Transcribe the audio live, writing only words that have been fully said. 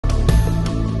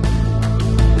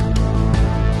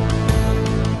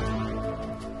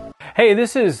Hey,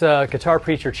 this is Guitar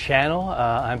Preacher Channel.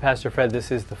 I'm Pastor Fred. This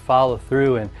is the Follow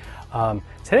Through, and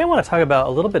today I want to talk about a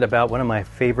little bit about one of my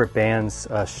favorite bands,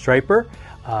 Stryper.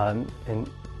 And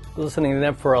listening to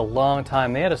them for a long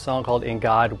time, they had a song called "In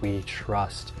God We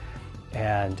Trust,"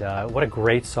 and what a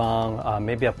great song.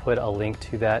 Maybe I'll put a link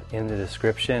to that in the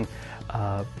description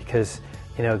because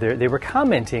they were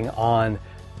commenting on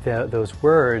those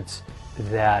words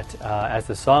that, as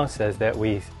the song says, that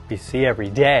we see every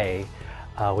day.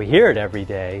 We hear it every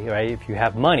day, right? If you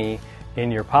have money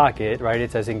in your pocket, right,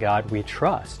 it says, "In God we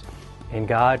trust." In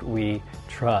God we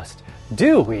trust.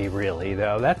 Do we really,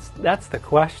 though? That's the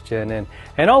question.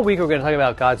 And all week we're going to talk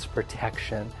about God's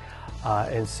protection.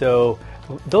 And so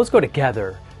those go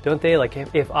together, don't they? Like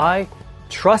if I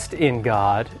trust in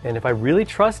God, and if I really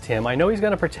trust Him, I know He's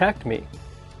going to protect me.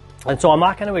 And so I'm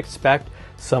not going to expect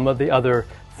some of the other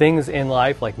things in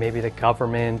life, like maybe the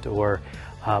government or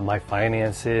my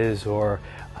finances or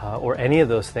any of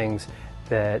those things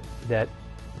that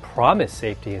promise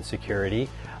safety and security,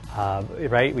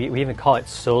 right? We even call it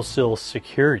social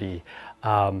security.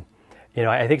 I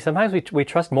think sometimes we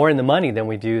trust more in the money than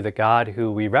we do the God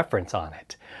who we reference on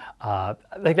it. I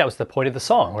think that was the point of the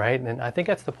song, right? And I think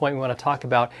that's the point we want to talk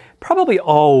about probably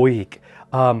all week.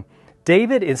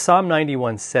 David in Psalm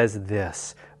 91 says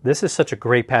this. This is such a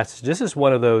great passage. This is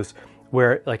one of those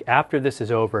where, like, after this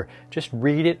is over, just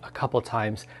read it a couple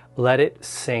times, let it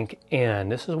sink in.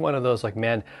 This is one of those, like,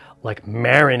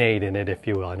 marinate in it, if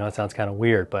you will. I know it sounds kind of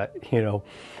weird, but,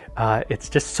 it's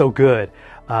just so good.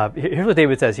 Here's what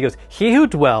David says. He goes, "He who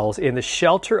dwells in the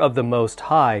shelter of the Most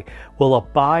High will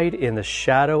abide in the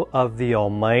shadow of the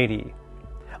Almighty.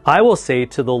 I will say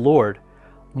to the Lord,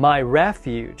 my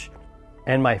refuge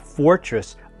and my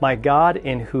fortress, my God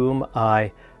in whom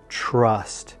I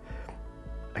trust."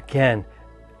 Again,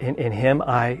 in Him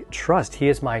I trust. He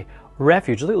is my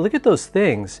refuge. Look at those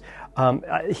things.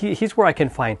 He's where I can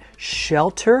find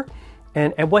shelter.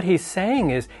 And what he's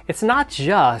saying is, it's not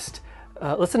just,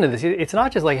 listen to this, it's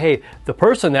not just like, hey, the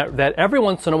person that every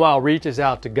once in a while reaches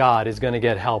out to God is going to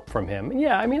get help from Him.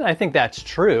 Yeah, I mean, I think that's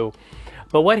true.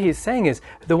 But what he's saying is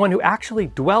the one who actually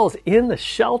dwells in the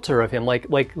shelter of Him, like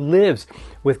lives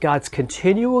with God's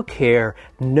continual care,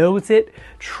 knows it,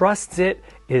 trusts it,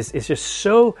 is just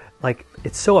so, like,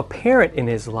 it's so apparent in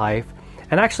his life,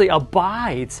 and actually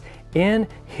abides in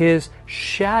His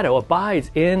shadow,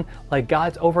 abides in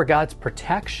over God's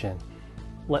protection.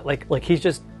 Like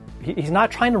he's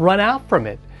not trying to run out from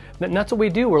it. And that's what we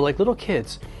do. We're like little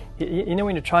kids. When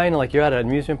you're trying to, you're at an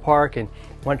amusement park and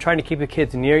you trying to keep the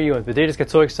kids near you, but they just get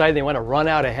so excited they want to run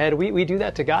out ahead. We do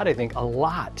that to God, I think, a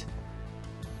lot.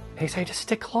 And He's saying, just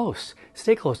stick close,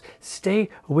 stay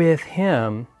with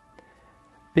Him,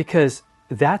 because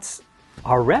that's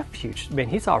our refuge. I mean,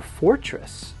 He's our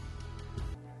fortress.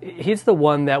 He's the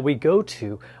one that we go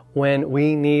to when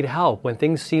we need help, when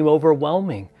things seem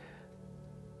overwhelming.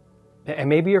 And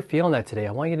maybe you're feeling that today.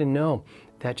 I want you to know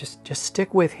that just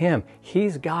stick with Him.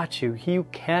 He's got you. You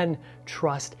can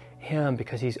trust Him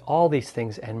because He's all these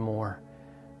things and more.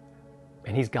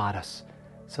 And He's got us.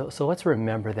 So let's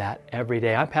remember that every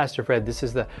day. I'm Pastor Fred. This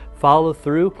is the Follow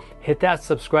Through. Hit that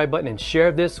subscribe button and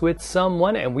share this with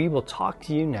someone, and we will talk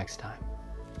to you next time.